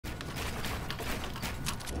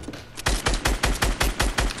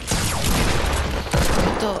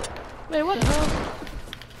Wait, what the hell?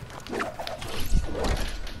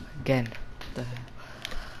 Again. The hell?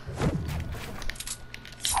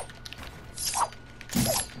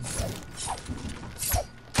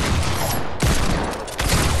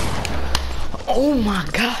 Oh my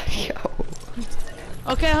gosh, yo.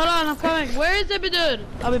 Okay, hold on, I'm coming. Where is it, dude?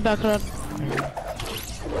 I'll be back, hold on.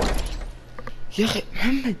 يا اخي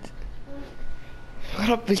محمد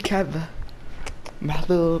رب الكعبة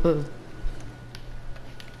محظوظ.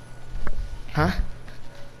 ها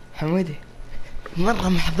حمودي مرة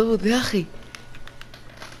محظوظ يا اخي،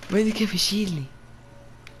 ما ادري كيف يشيلني،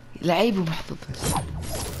 لعيب ومحظوظ.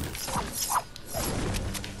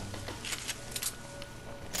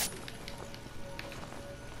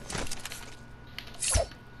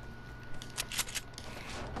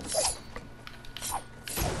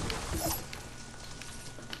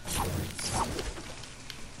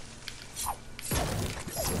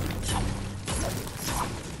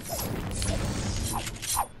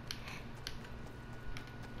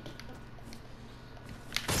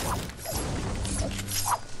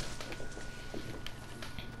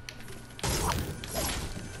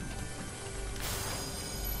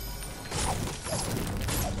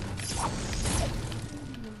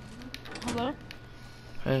 Hello?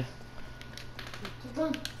 Hey.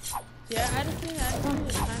 Yeah, I just think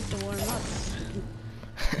it's time to warm up.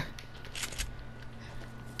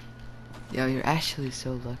 Yo, you're actually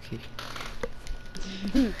so lucky.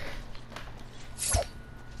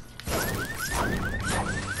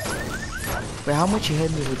 Wait, how much you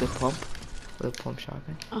hit me with a pump? With a pump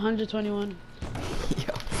shotgun? 121.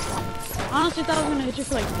 Yo. Honestly, thought I was gonna hit you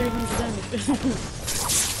for like 300 damage.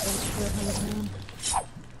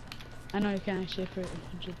 I know you can't actually for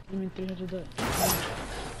 100. I mean 300.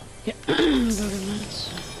 Yeah, go to nuts.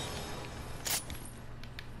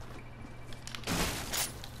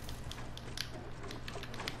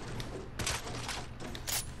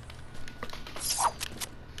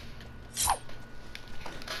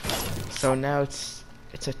 So now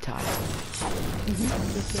it's a tie.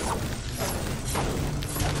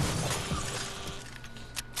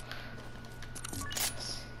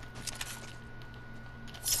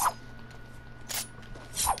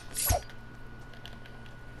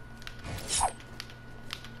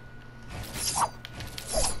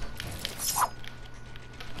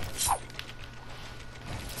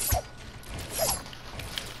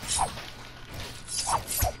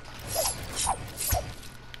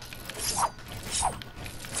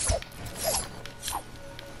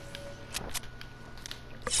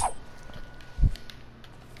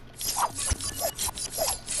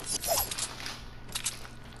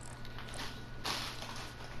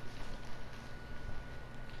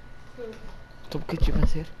 طب كنت شو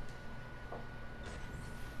بصير؟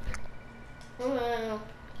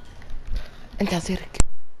 انت عصيرك.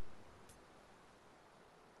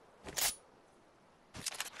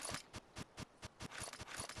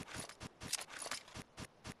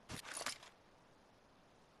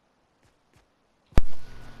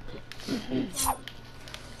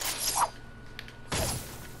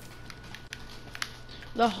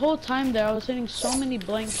 The whole time there, I was hitting so many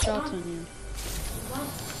blank shots on you.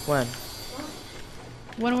 When?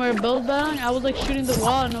 When we were build battling, I was like shooting the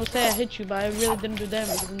wall and it would say I hit you, but I really didn't do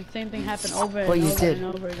damage. And the same thing happened over and you over did. and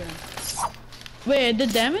over again. Wait, it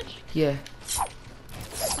did damage? Yeah.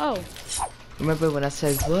 Oh. Remember when I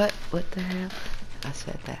said what? What the hell? I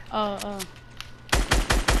said that. Oh.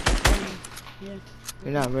 Yeah.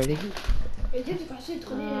 You're not ready?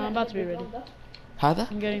 I'm about to be ready. هذا؟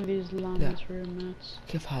 I'm getting these llamas for your mats.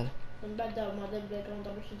 كيف هذا؟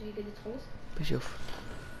 بشوف.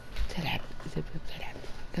 تلعب إذا بتلعب.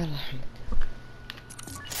 يلا حمد.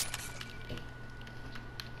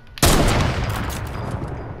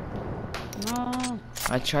 No.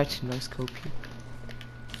 I tried to no scope you.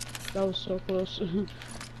 That was so close.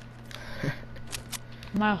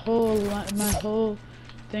 my whole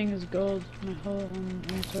thing is gold. My whole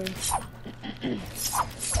inventory.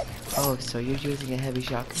 Oh, so you're using a heavy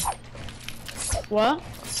shotgun? What?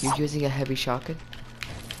 You're using a heavy shotgun?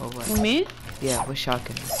 Or what? For me? Yeah, what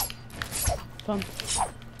shotgun? Pump.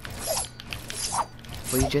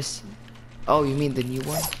 Well, you just... Oh, you mean the new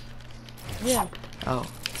one? Yeah. Oh.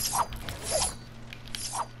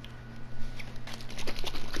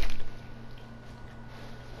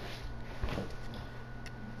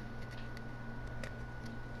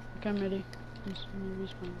 Okay, I'm ready. Just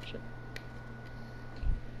respawn shit.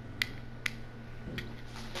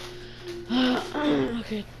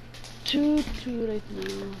 Okay, 2-2 right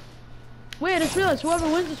now. Wait, I just realized whoever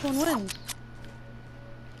wins this one wins.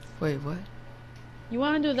 Wait, what? You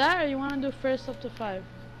want to do that or you want to do first up to 5?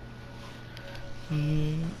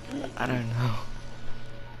 I don't know.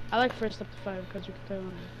 I like first up to 5 because you can play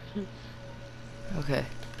longer. Okay.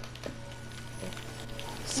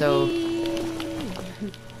 So.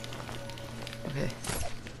 Okay.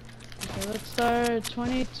 Okay, let's start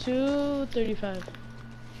 22:35.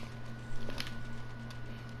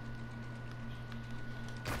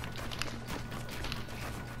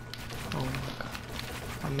 Oh my god.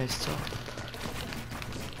 I missed all.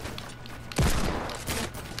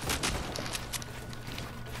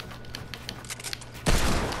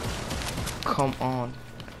 Come on.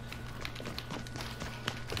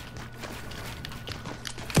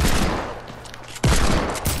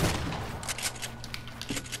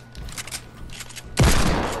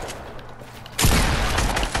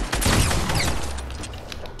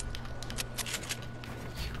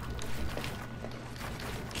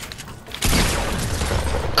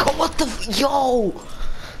 What the yo? Oh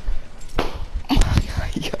my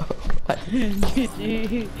god, yo. What?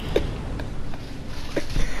 GG.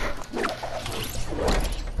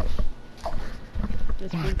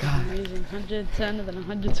 This Oh my bump is god. amazing. 110 and then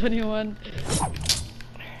 121.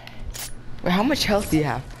 Wait, how much health do you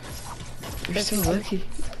have? You're so 52. lucky.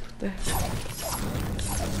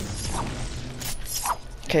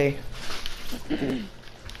 Okay.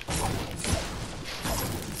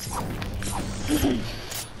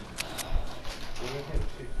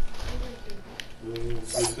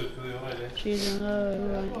 Cheese and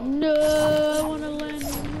love. No, I wanna land.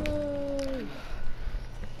 No.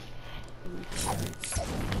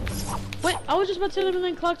 Wait, I was just about to let him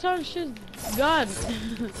in clock tower and shit. God.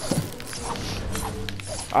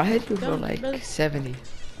 I hit you for Don't- like but- 70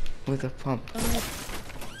 with a pump. Yeah,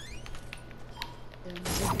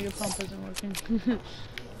 your pump isn't working.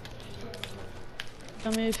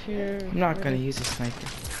 Tell me if you're. I'm not gonna use a sniper.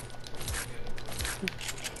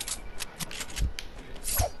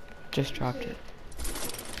 Just dropped it.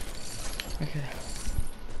 Okay.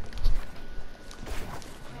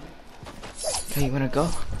 Okay, you wanna go?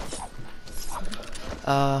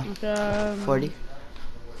 40?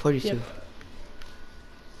 42. Yep.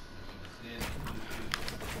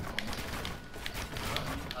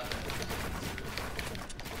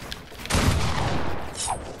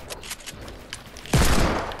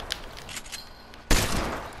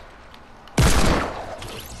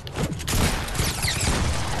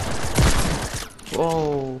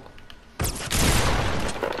 Whoa.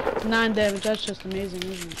 9 damage, that's just amazing,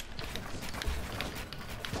 isn't it?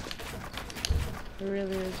 It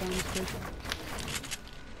really is, honestly.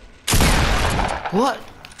 What?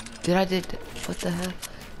 What the hell?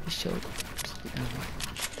 It showed.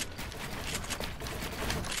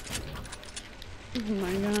 Oh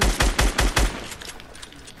my god.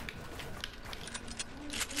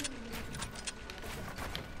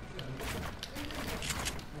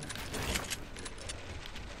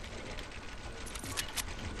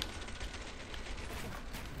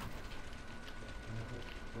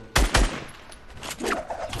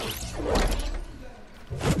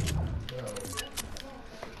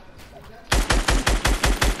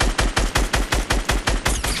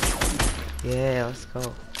 Yeah, let's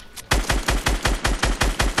go.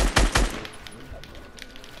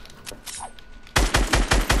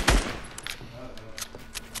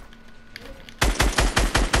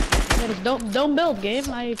 Yeah, just don't build, game.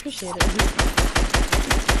 I appreciate it.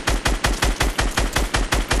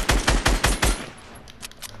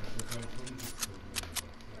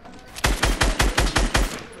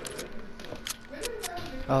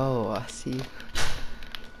 Oh, I see.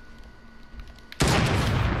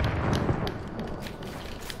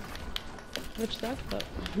 Which that, but.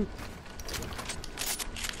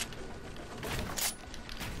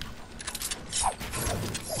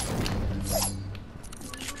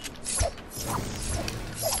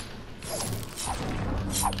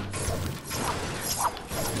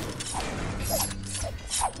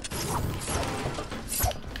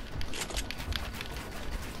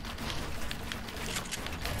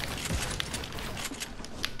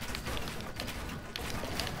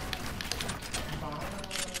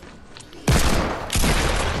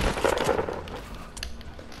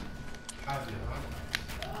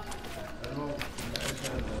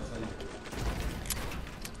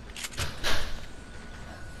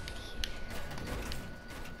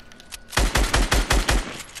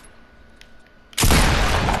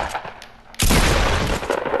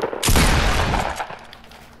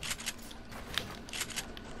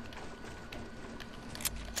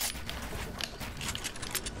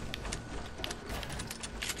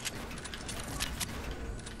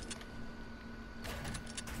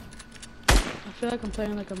 I feel like I'm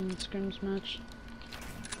playing like a scrims match.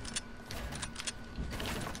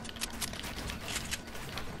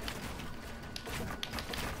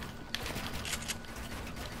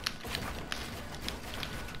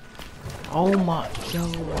 Oh my, yo,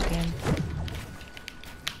 again.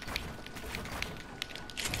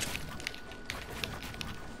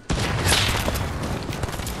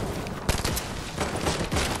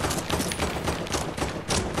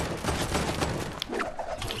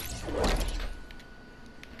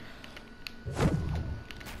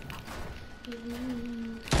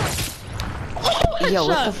 Yo,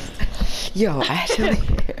 what the yo, actually.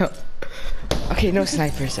 Okay, no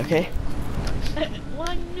snipers, okay?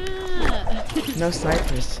 Why not? No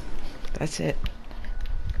snipers. That's it.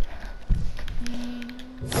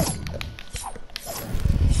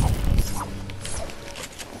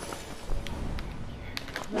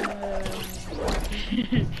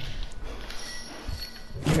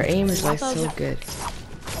 Your aim is like so good.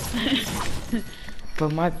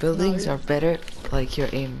 But my buildings are better like your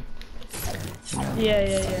aim. You know?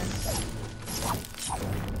 Yeah.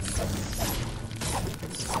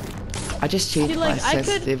 I just changed my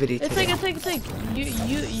sensitivity today. It's like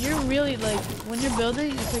you're really like when you're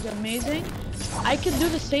building, it's like amazing. I could do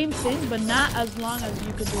the same thing, but not as long as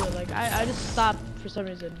you could do it. Like I just stopped for some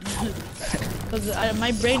reason because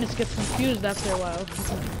my brain just gets confused after a while.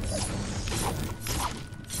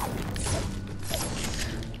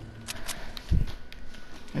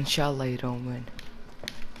 Inshallah, you don't win.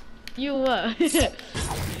 You what?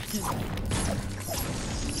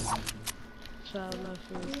 Inshallah,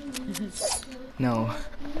 please. No.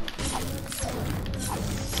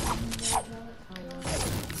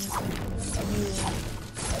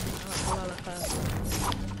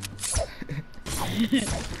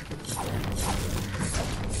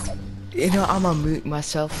 You know, I'm gonna mute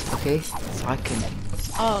myself, okay? So I can.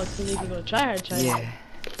 Oh, so you can go try hard. Yeah.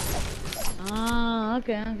 Ah,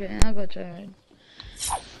 okay. I'll go try hard.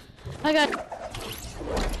 I got.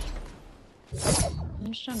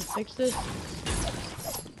 I'm just trying to fix this.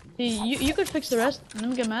 See, you could fix the rest. Let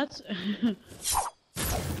me get mats.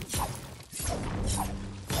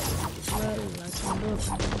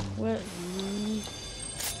 What?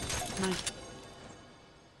 Nice.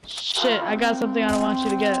 Shit, I got something I don't want you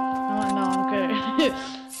to get. No, okay.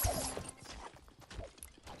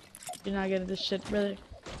 You're not getting this shit, brother.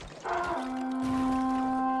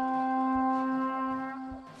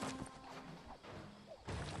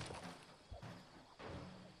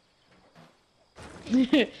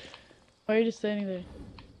 Why are you just standing there?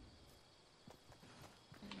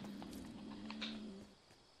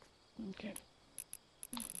 Okay.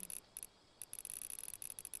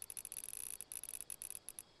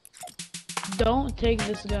 Don't take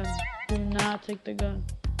this gun. Do not take the gun.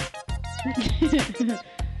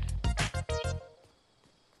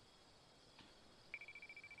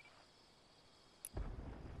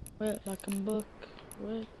 Wait, like a book.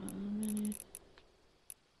 Wait a minute.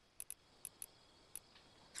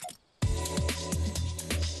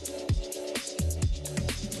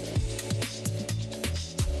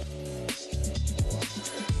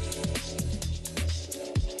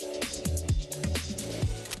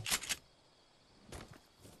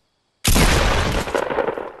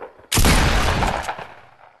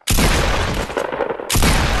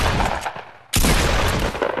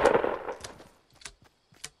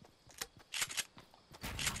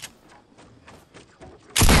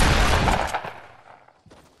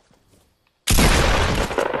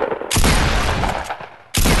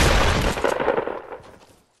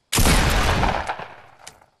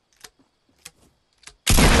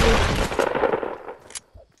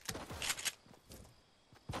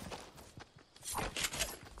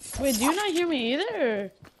 Wait, do you not hear me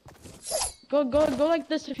either? Or... Go like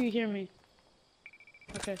this if you hear me.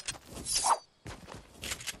 Okay.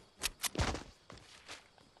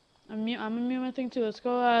 I'm gonna mute my thing too. Let's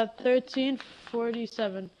go at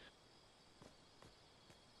 1347.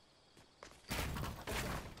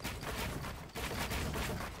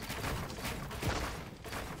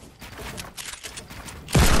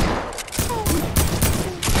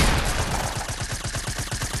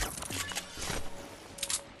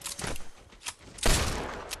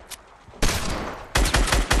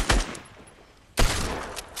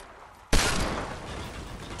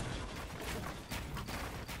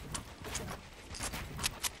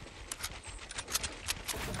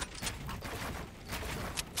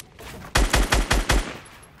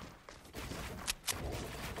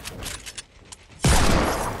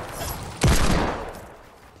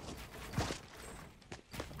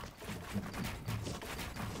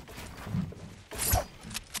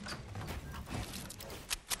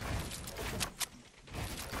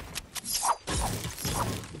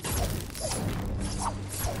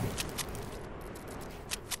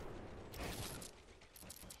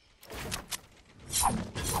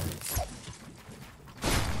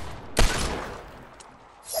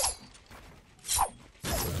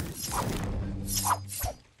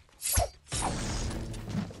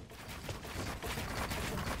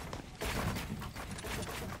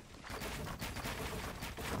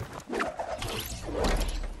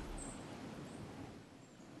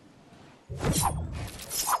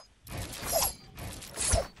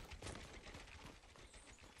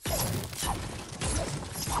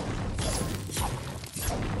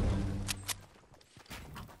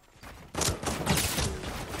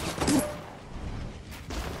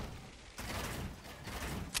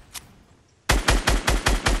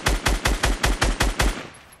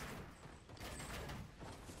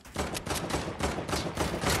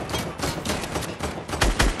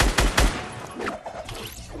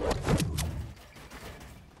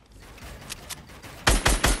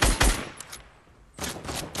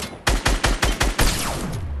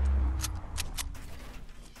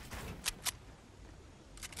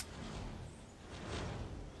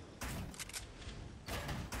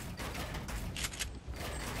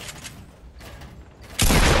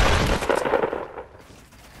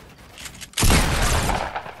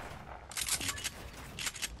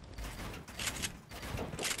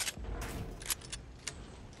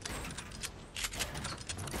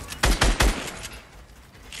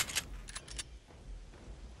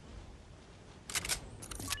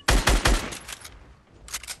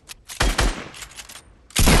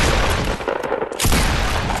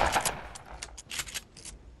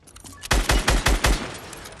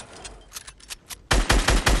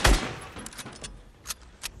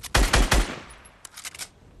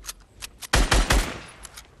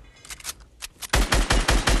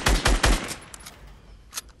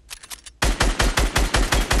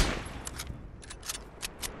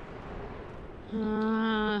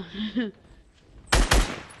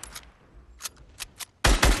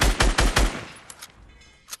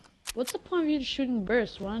 What's the point of you shooting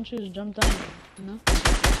burst? Why don't you just jump down? You know?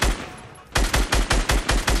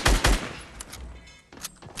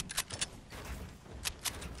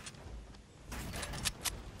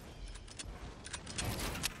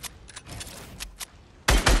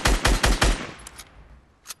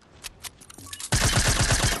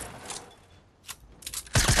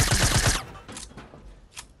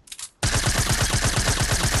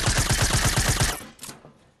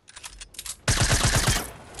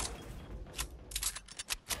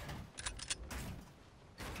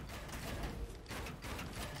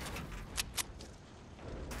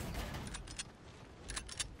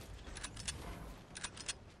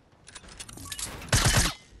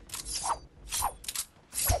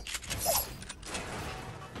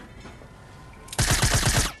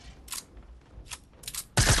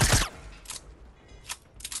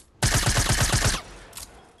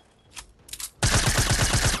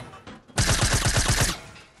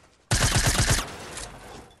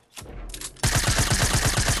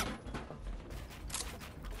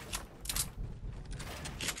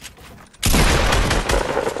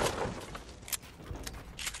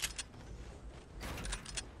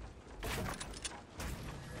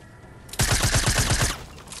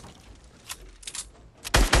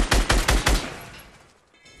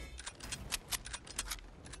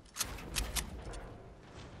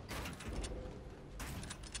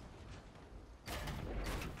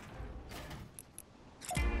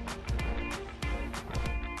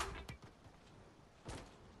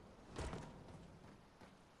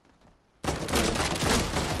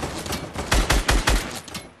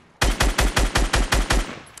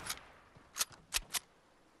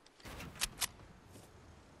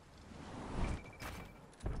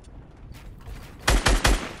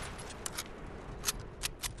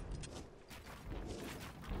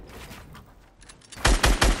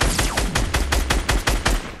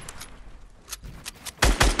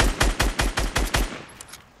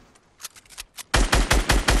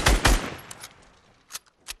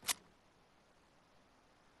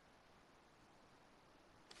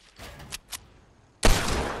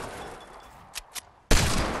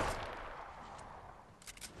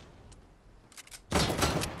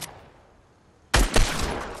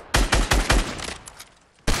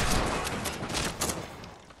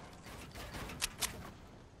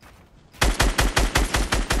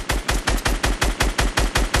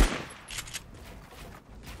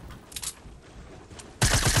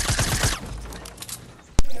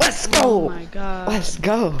 Let's go! Oh my god. Let's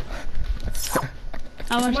go!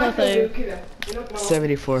 How much health are you?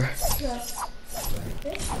 74.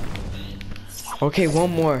 Okay,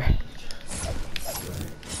 one more.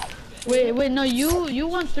 Wait, no, you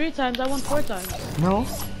won 3 times, I won 4 times. No?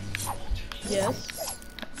 Yes.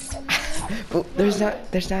 Well, there's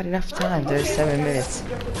not enough time. There's 7 minutes.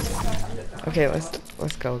 Okay, let's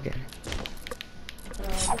go again.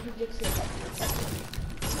 Let's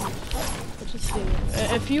just see.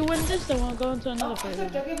 If you win this, then we'll go into another phase.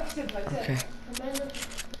 Okay.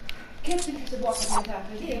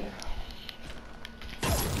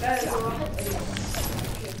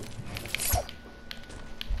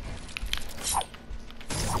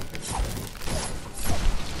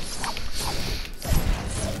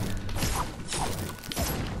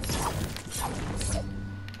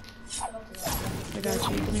 I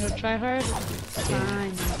got you. Can you go try hard?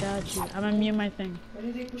 Fine, I got you. I'm gonna mute my thing.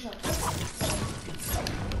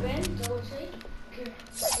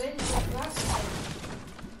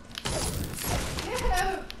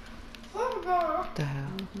 What the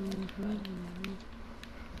hell?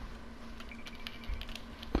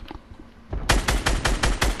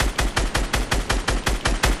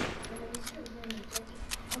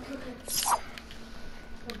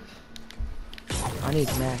 I need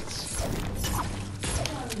max.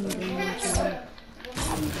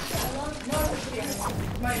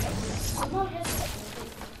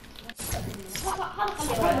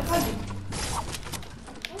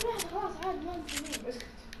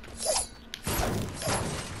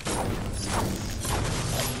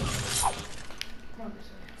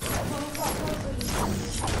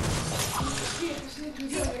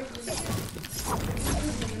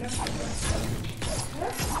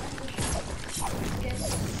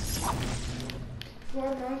 For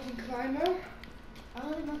mountain climber. I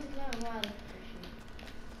only want to climb one.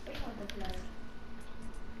 I want to climb.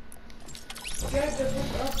 Get the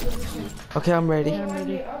book up position. Okay, I'm ready. I'm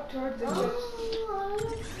ready. Up towards the chest.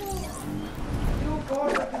 You go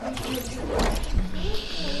up the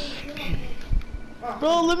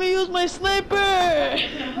Bro, let me use my sniper!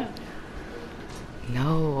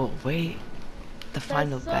 No, wait. The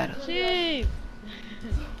final That's so battle. cheap.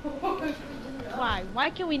 Why? Why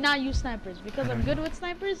can we not use snipers? Because I'm good with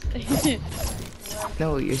snipers?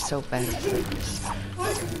 No, you're so bad at snipers.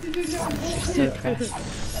 You're so bad.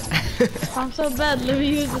 I'm so bad, let me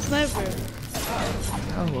use the sniper.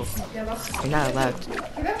 No, you're not allowed to.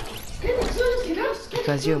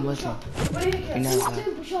 Because you're a Muslim. You're not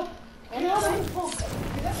allowed.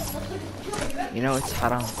 You know it's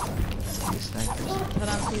haram. to use snipers. But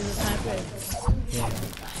I'm to use a sniper. Yeah.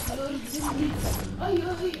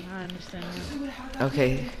 I understand now.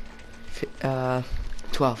 Okay.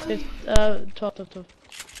 12. 12.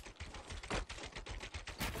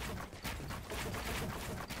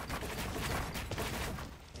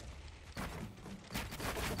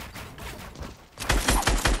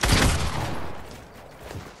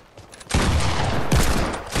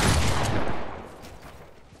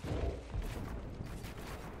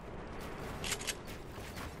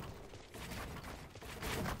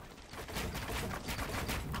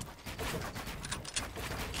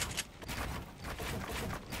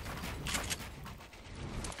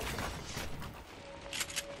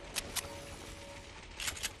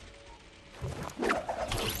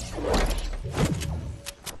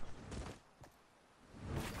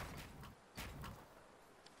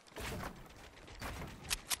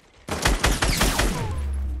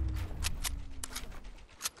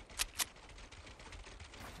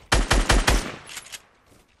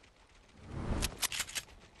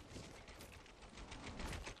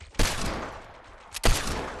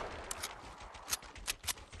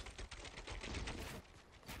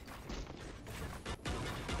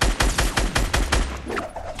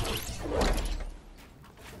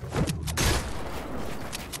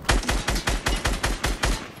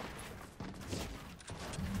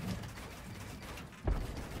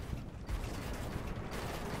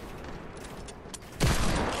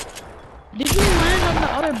 Did you land on the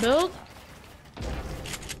other build?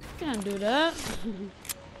 Can't do that.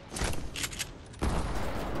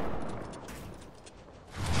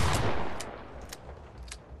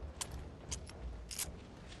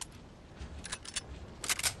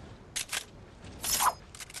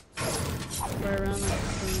 Right around that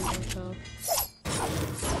thing myself.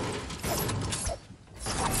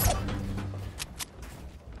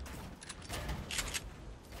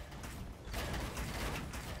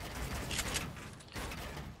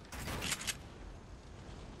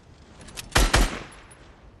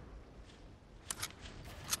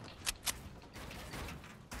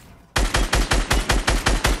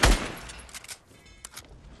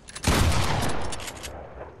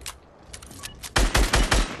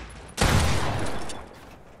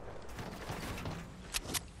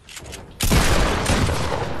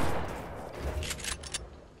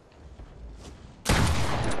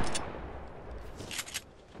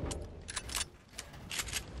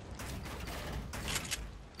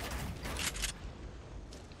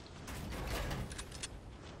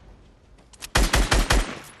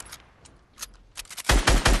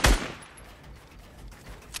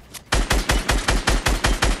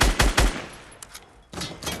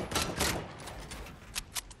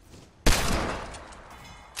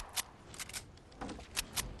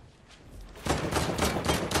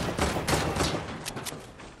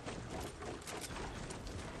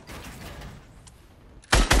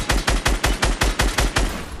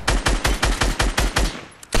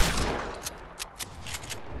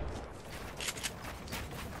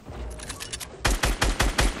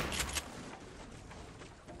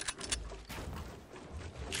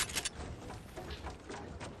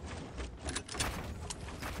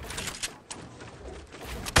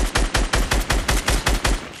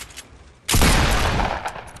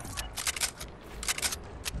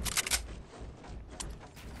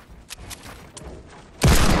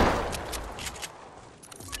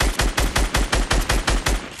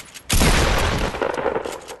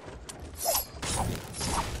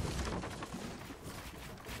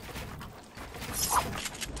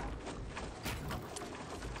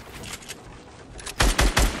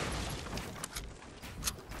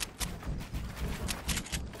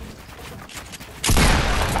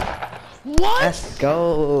 What? Let's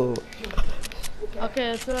go.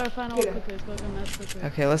 Okay, let's do our final one quickly. Let's go get match quickly.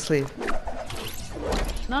 Okay, let's leave.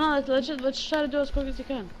 No, let's try to do as quick as you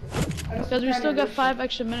can. Because we still got 5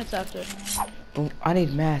 extra minutes after. But I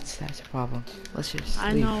need mats, that's a problem. Let's just leave.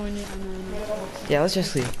 I know. Yeah, let's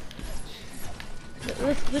just leave.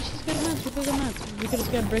 Let's just get mats. We could get mats. We could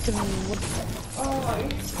just get brick and wood.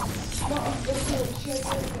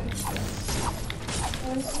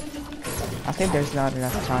 I think there's not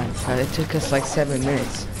enough time. It took us like 7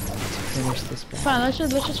 minutes to finish this battle. Fine, let's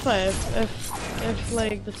just fight. If if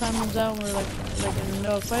like the time runs out and we're like in the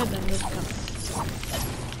middle of fight, then just come.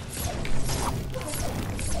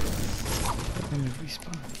 Let me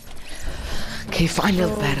respawn. Okay,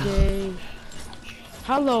 final battle. Okay.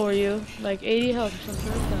 How low are you? Like 80 health or something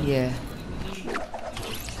like that? Yeah.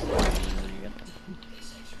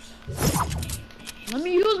 Let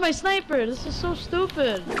me use my sniper. This is so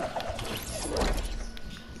stupid.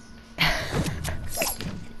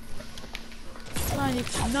 Fine,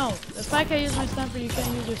 no, if I can't use my sniper, you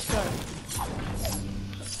can't use your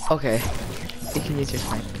scarf. Okay. You can use your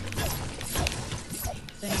sniper.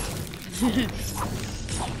 Thank you.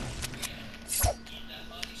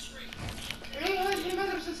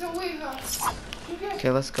 Okay,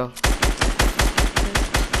 let's go.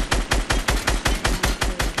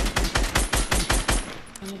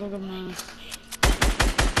 I'm gonna go get my...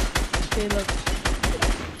 Okay, look.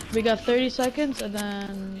 We got 30 seconds and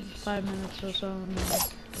then 5 minutes or so.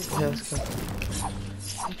 Okay, let's go.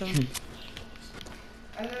 Okay.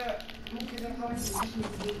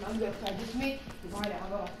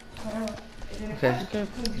 Okay.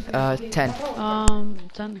 Okay. 10.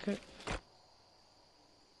 10, okay.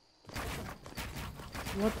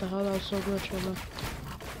 What the hell, that was so good, Trevor.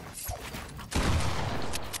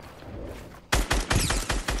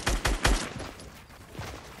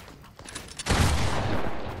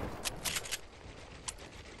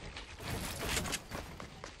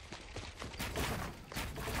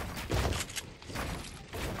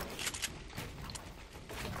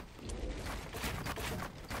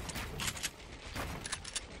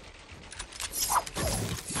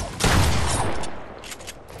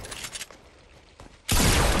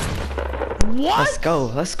 What?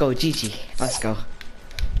 Let's go, GG. Let's go.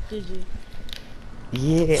 GG.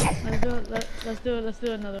 Yeah. Let's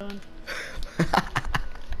do another one.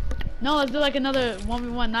 No, let's do like another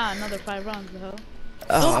 1v1, not another 5 rounds, the hell.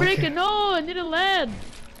 Oh, Don't break okay. it, no, I need a land.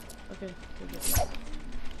 Okay, okay.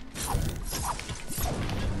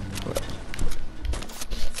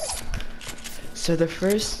 So the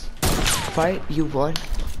first fight you won,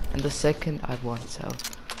 and the second I won, so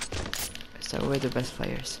we're the best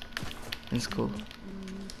players in school.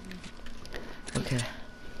 Okay.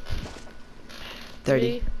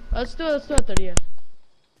 30. Let's do it 30, yeah.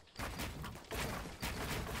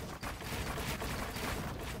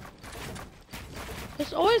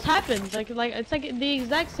 This always happens, like it's like the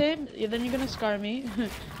exact same, then you're gonna scar me.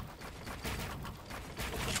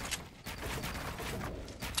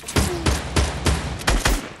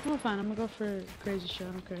 Oh fine, I'm gonna go for crazy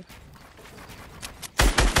shot, okay.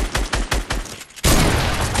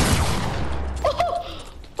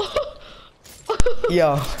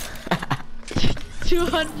 Yo.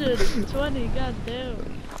 220, god damn.